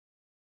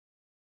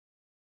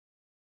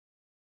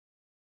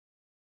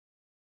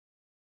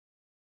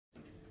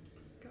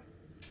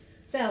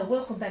Val,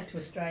 welcome back to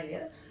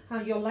Australia.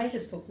 Your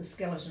latest book, The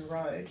Skeleton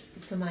Road,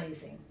 it's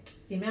amazing.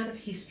 The amount of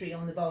history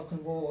on the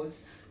Balkan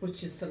Wars,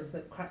 which is sort of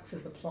the crux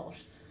of the plot,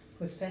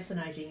 was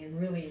fascinating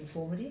and really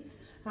informative.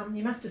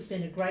 You must have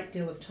spent a great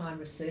deal of time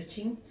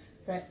researching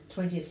that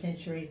 20th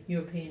century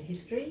European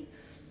history.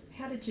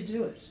 How did you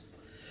do it?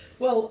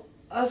 Well,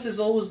 as is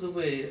always the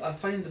way, I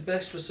find the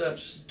best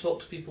research is to talk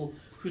to people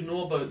who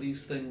know about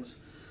these things.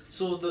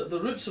 So the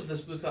roots of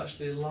this book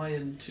actually lie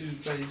in two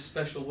very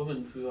special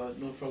women who I've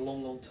known for a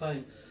long, long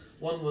time.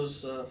 One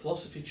was a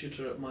philosophy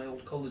tutor at my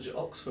old college at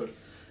Oxford,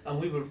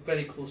 and we were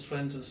very close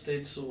friends and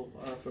stayed so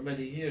for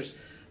many years.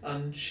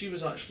 And she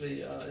was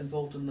actually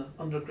involved in the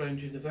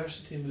underground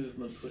university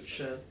movement,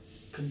 which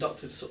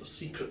conducted sort of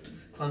secret,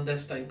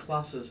 clandestine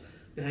classes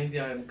behind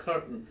the Iron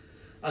Curtain.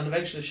 And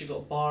eventually she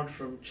got barred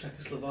from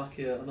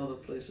Czechoslovakia and other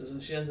places,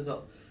 and she ended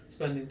up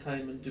spending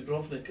time in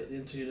Dubrovnik at the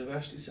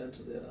Inter-University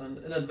Centre there,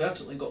 and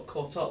inadvertently got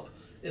caught up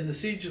in the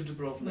siege of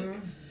Dubrovnik.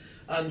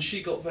 And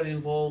she got very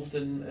involved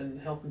in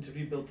helping to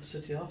rebuild the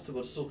city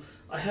afterwards. So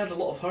I heard a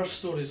lot of her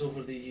stories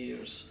over the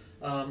years.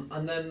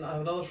 And then I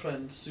have another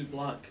friend, Sue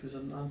Black, who's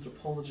an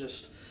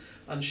anthropologist,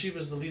 and she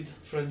was the lead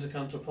forensic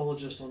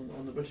anthropologist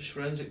on the British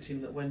forensic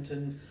team that went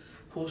in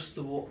post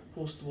the war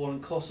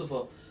in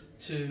Kosovo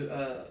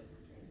to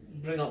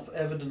bring up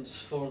evidence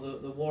for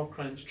the War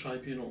Crimes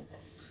Tribunal.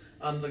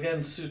 And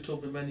again, Sue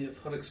told me many of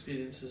her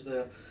experiences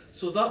there.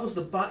 So that was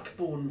the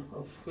backbone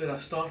of where I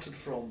started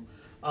from.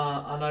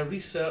 And I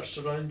researched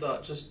around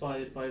that just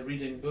by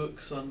reading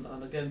books and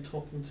again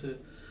talking to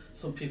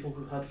some people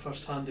who had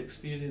first-hand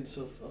experience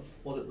of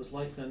what it was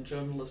like then,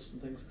 journalists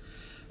and things.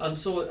 And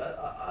so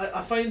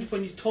I find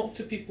when you talk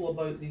to people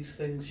about these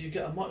things, you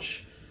get a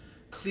much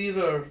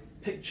clearer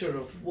picture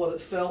of what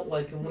it felt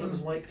like and what it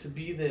was like to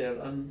be there.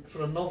 And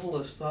for a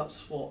novelist,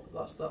 that's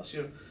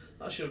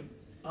your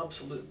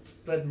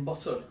absolute bread and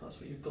butter. That's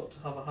what you've got to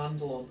have a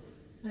handle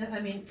on.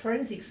 I mean,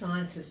 forensic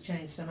science has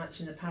changed so much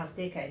in the past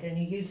decade, and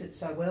you use it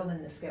so well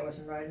in The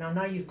Skeleton Road. And I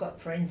know you've got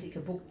Forensic, a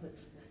book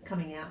that's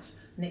coming out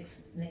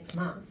next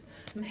month.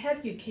 And how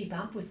do you keep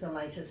up with the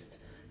latest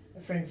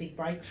forensic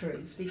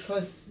breakthroughs?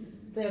 Because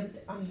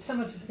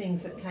some of the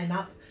things that came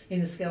up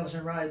in The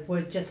Skeleton Road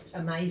were just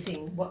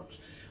amazing.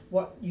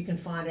 What you can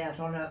find out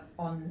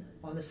on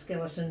a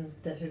skeleton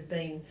that had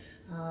been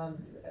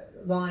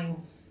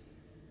lying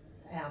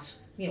out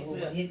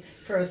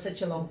for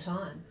such a long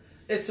time.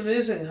 It's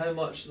amazing how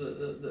much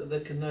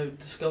they can now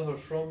discover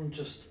from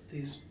just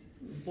these,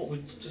 what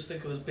we just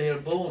think of as bare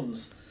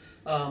bones.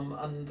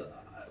 And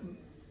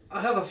I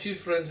have a few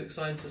forensic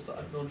scientists that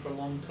I've known for a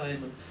long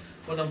time, and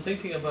when I'm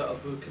thinking about a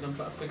book and I'm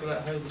trying to figure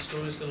out how the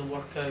story's going to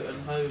work out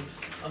and how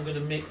I'm going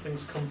to make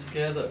things come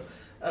together,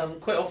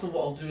 quite often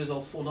what I'll do is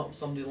I'll phone up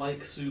somebody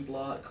like Sue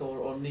Black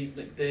or Niamh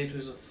Nic Dead,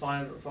 who's a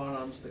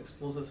firearms and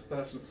explosives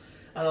person,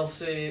 and I'll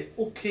say,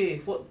 okay,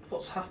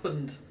 what's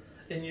happened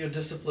in your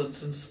discipline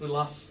since we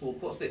last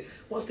spoke? What's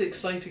the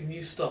exciting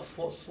new stuff?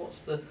 What's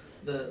the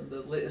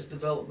latest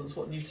developments?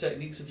 What new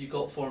techniques have you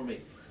got for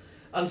me?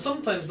 And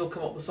sometimes they'll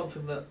come up with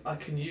something that I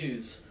can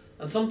use,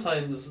 and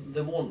sometimes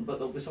they won't, but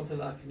there'll be something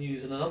that I can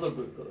use in another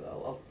book.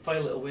 I'll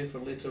file it away for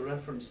later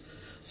reference.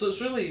 So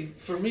it's really,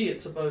 for me,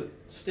 it's about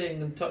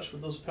staying in touch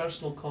with those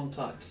personal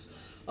contacts.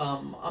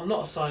 I'm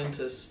not a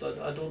scientist.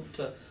 I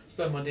don't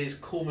spend my days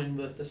combing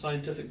the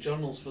scientific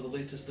journals for the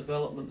latest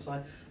developments.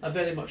 I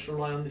very much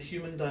rely on the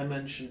human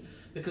dimension,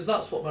 because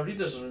that's what my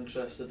readers are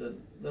interested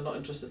in. They're not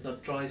interested in a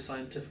dry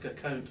scientific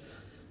account.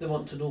 They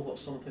want to know what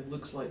something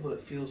looks like, what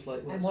it feels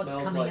like, what it smells like.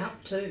 And what's coming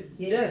up too.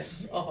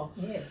 Yes.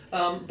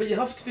 But you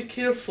have to be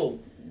careful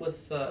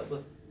with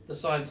the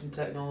science and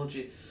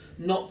technology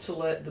not to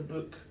let the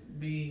book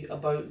be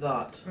about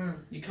that.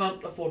 You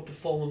can't afford to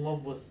fall in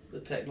love with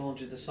the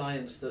technology, the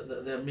science,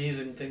 the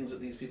amazing things that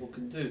these people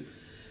can do.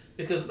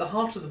 Because at the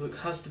heart of the book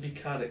has to be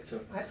character.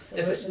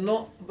 Absolutely. If it's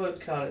not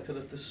about character,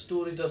 if the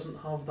story doesn't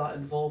have that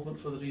involvement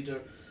for the reader,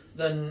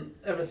 then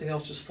everything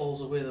else just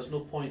falls away. There's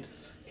no point.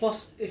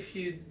 Plus, if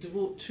you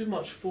devote too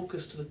much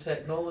focus to the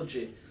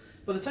technology,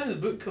 by the time the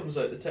book comes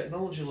out, the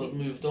technology will have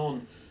moved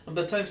on. And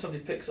by the time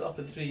somebody picks it up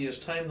in 3 years'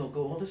 time, they'll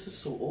go, oh, this is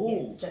so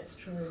old. Yes, that's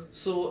true.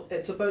 So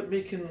it's about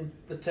making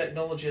the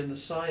technology and the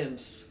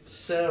science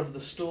serve the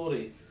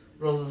story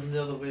rather than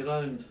the other way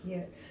around.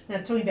 Yeah. Now,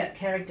 talking about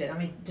character, I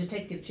mean,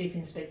 Detective Chief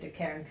Inspector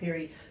Karen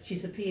Peary,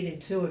 she's appeared in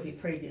 2 of your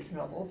previous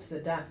novels, The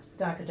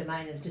Darker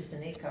Domain and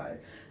Distant Echo.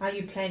 Are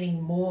you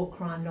planning more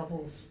crime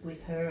novels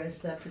with her as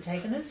the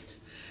protagonist?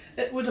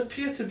 It would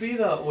appear to be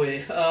that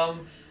way.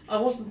 I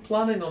wasn't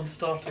planning on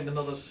starting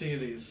another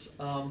series.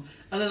 And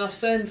in a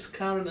sense,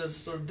 Karen is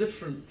sort of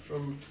different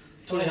from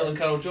Tony Hill and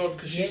Carol Jordan,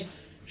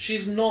 because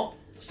she's not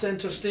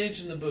centre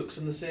stage in the books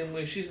in the same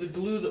way. She's the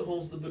glue that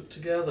holds the book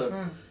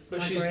together,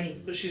 but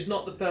she's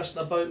not the person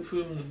about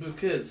whom the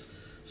book is.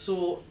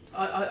 So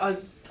I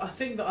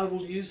think that I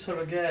will use her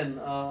again.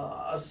 As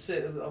I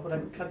say, when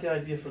I had the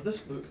idea for this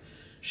book,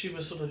 she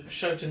was sort of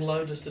shouting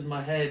loudest in my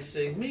head,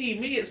 saying, me,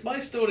 it's my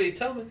story,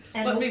 tell me,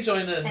 And let me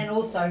join in. And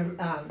also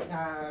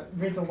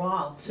River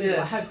Wild too,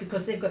 Yes. I hope,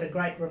 because they've got a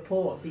great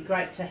rapport. It'd be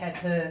great to have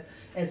her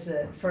as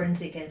the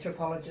forensic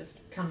anthropologist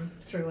come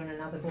through in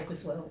another book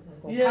as well.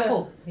 Or Yeah.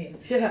 couple. Yeah.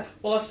 Yeah,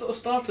 well, I sort of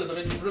started, I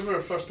mean, River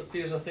first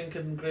appears, I think,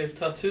 in Grave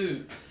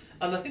Tattoo,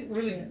 and I think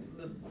really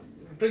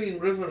bringing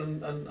River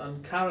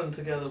and Karen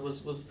together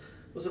was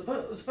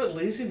about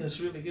laziness,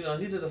 really. You know, I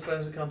needed a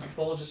forensic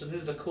anthropologist, I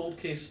needed a cold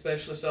case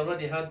specialist, I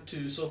already had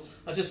two, so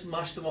I just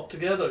mashed them up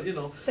together, you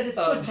know. But it's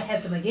good to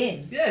have them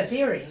again. Yes.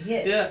 Appearing,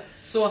 yes. Yeah,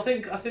 so I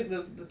think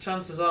the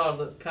chances are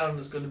that Karen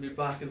is going to be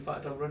back. In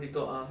fact, I've already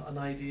got an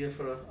idea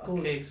for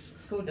a case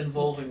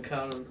involving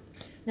Karen.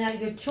 Now,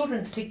 your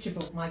children's picture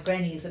book, My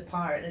Granny is a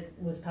Pirate, it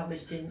was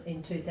published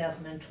in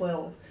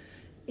 2012.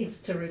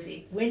 It's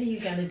terrific. When are you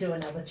going to do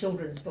another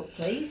children's book,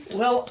 please?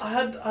 Well,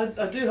 I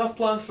do have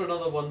plans for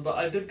another one, but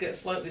I did get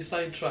slightly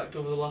sidetracked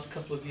over the last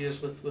couple of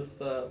years with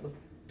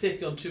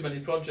taking on too many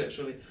projects,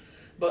 really.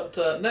 But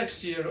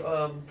next year,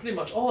 pretty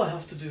much all I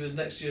have to do is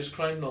next year's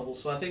crime novel.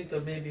 So I think there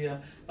may be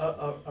a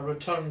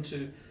return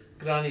to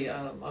Granny.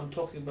 I'm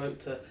talking about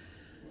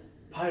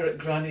Pirate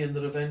Granny and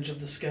the Revenge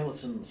of the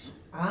Skeletons.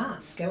 Ah,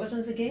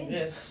 skeletons again?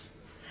 Yes.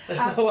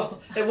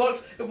 Well, it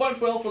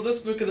worked well for this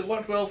book, and it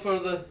worked well for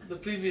the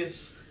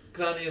previous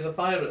Granny as a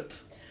Pirate.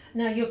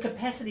 Now, your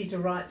capacity to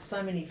write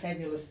so many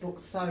fabulous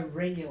books so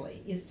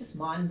regularly is just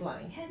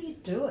mind-blowing. How do you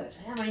do it?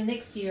 I mean,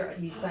 next year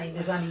you're saying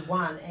there's only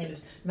one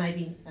and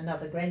maybe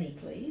another Granny,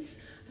 please.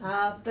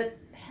 But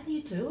how do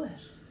you do it?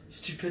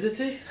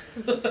 Stupidity.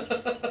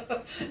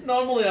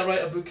 Normally I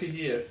write a book a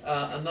year,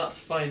 and that's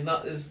fine.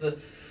 That is the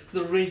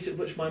rate at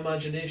which my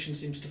imagination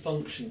seems to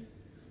function.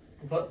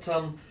 But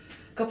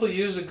a couple of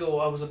years ago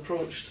I was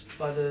approached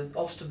by the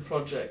Austen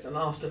Project and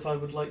asked if I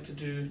would like to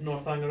do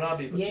Northanger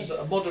Abbey, which is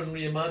a modern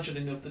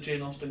reimagining of the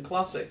Jane Austen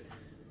classic.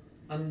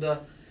 And I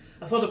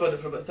thought about it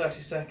for about 30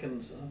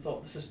 seconds and I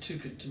thought, this is too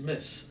good to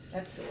miss.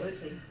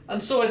 Absolutely.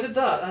 And so I did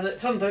that, and it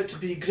turned out to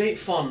be great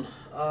fun.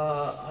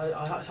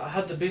 I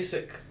had the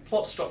basic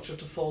plot structure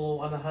to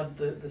follow and I had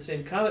the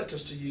same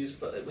characters to use,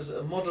 but it was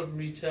a modern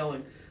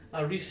retelling.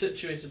 I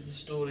resituated the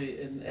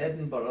story in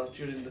Edinburgh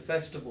during the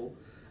festival,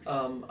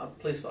 a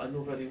place that I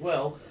know very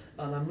well,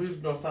 and I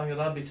moved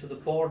Northanger Abbey to the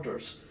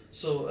borders.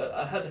 So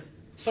I had a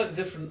slightly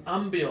different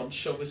ambience,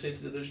 shall we say,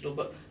 to the original,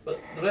 but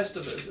the rest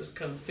of it is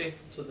kind of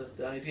faithful to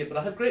the idea. But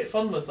I had great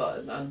fun with that,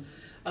 and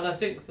I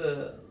think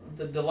the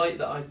delight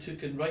that I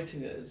took in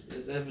writing it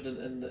is evident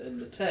in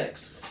the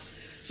text.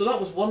 So that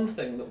was one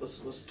thing that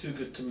was too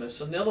good to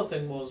miss. And the other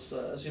thing was,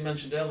 as you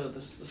mentioned earlier,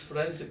 this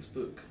forensics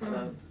book,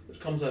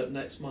 which comes out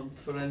next month,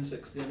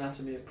 Forensics, The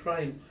Anatomy of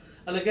Crime.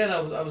 And again,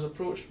 I was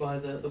approached by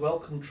the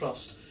Wellcome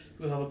Trust,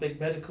 who have a big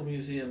medical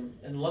museum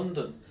in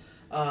London.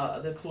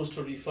 They're closed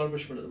for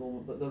refurbishment at the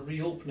moment, but they're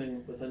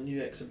reopening with a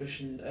new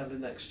exhibition early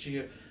next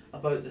year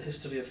about the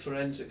history of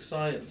forensic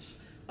science.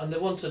 And they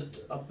wanted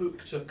a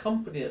book to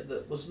accompany it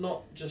that was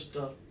not just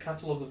a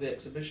catalogue of the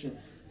exhibition,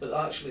 but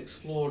actually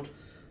explored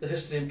the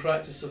history and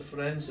practice of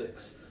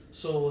forensics.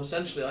 So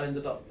essentially I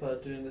ended up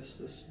doing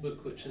this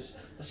book, which is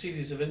a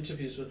series of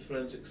interviews with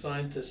forensic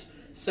scientists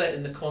set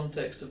in the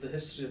context of the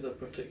history of their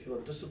particular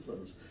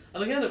disciplines.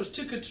 And again, it was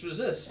too good to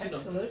resist.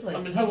 Absolutely. You know?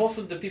 I mean, how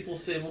often do people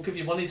say, we'll give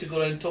you money to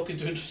go around talking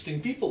to interesting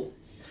people?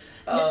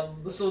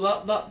 So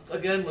that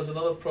again was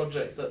another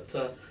project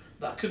that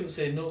I couldn't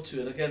say no to,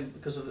 and again,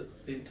 because of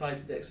it being tied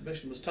to the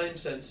exhibition, was time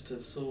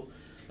sensitive, so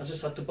I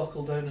just had to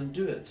buckle down and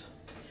do it.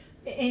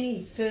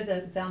 Any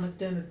further Val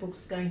McDermid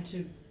books going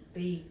to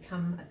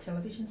become a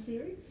television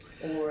series,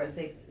 or is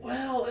it?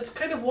 Well, it's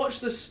kind of watch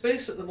this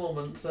space at the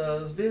moment.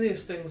 There's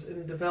various things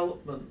in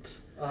development,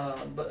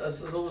 but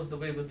as always the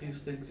way with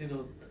these things, you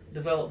know,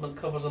 development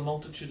covers a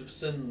multitude of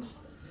sins.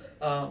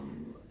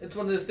 It's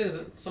one of those things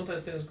that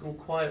sometimes things go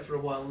quiet for a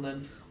while and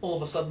then all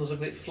of a sudden there's a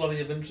great flurry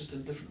of interest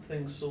in different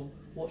things, so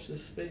watch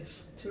this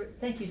space.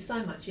 Thank you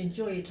so much.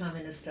 Enjoy your time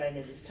in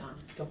Australia this time.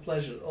 It's a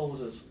pleasure, it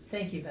always is.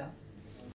 Thank you, Val.